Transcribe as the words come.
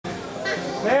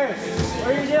Maris, what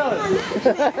are you doing?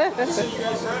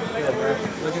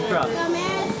 Looking proud. Go,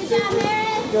 Maris. Good job,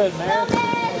 Maris. Good, Maris. Go,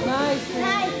 Maris. Nice.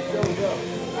 Nice. Go, go.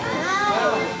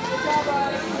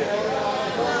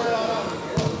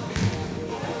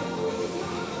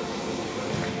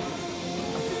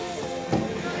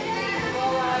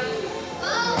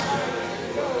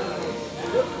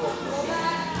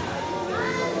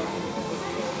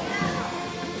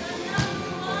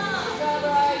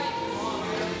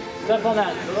 Step on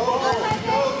that.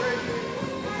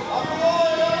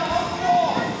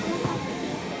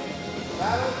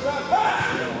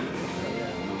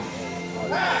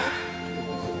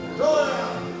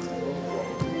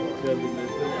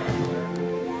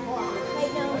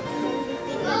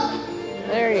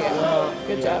 There you go.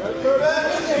 Good job. At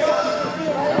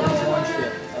least one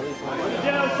shit. At least one shit.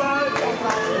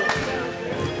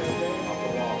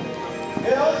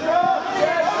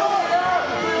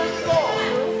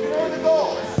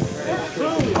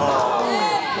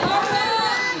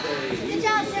 Good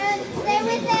job, Jen. Stay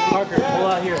with it. Parker, pull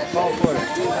out here. Fall forward.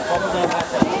 Bubble down back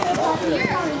there. Good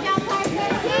job, Parker.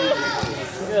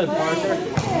 Good, Parker.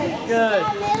 Good.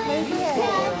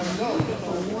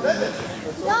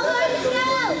 Go, Marcus, go.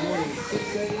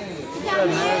 Good job,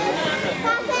 Maris.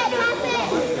 Pass it, pass it.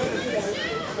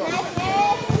 Nice,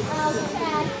 Maris. Oh, good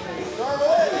pass.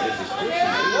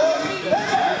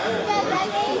 Good,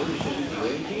 Becky.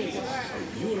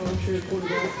 You and armchair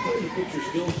quarterback can put your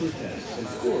skills to the test and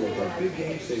score with our big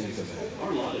game savings event.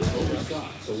 Our lot is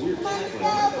overstocked, so we're tackling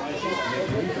our prices to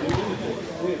make room for your inventory.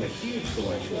 We have a huge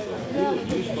selection of new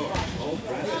and used cars, all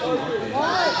practically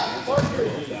unpaid.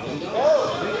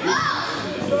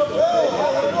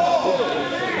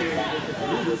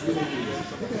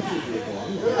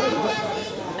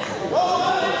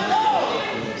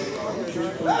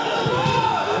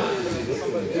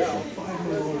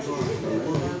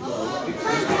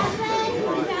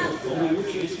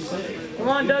 Come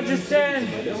on, don't just stand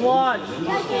and watch.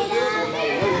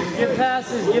 Get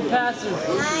passes, get passes.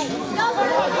 Nice. Go,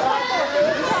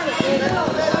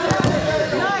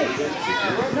 Nice.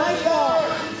 Nice ball.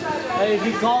 Hey, if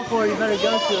you call for it, you better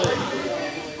go to it.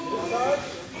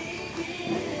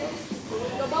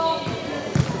 Ball.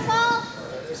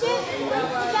 Shoot.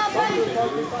 Good job, buddy.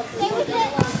 Stay with it.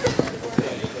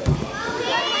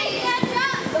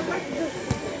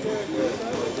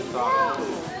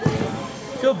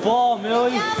 Good ball,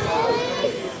 Millie.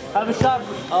 Have a shot.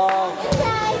 Oh.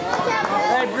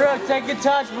 Hey, Brooke, take a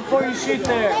touch before you shoot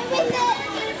there. Stay with it.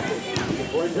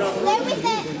 Stay with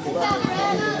it. Good job,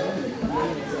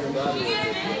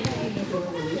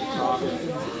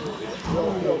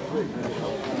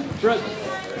 Brooke,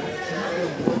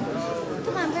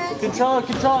 come on, Brooke. control it,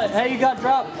 control it. Hey, you got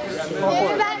drop. Go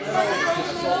for it. Back.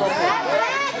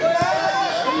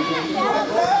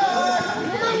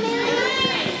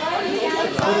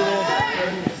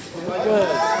 Good.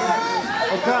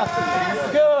 Across.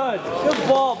 Good. Good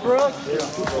ball, Brooke.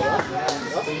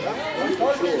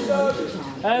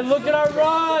 Hey, look at our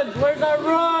runs. Where's our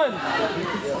run?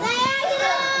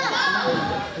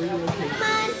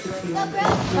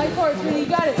 Fight for it, sweetie. You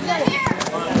got it. You got it.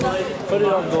 Put it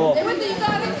on goal. Stay with it. You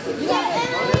got it. You got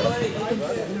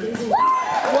it.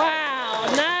 Wow.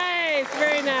 Nice.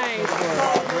 Very nice.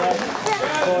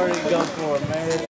 Go for it, man.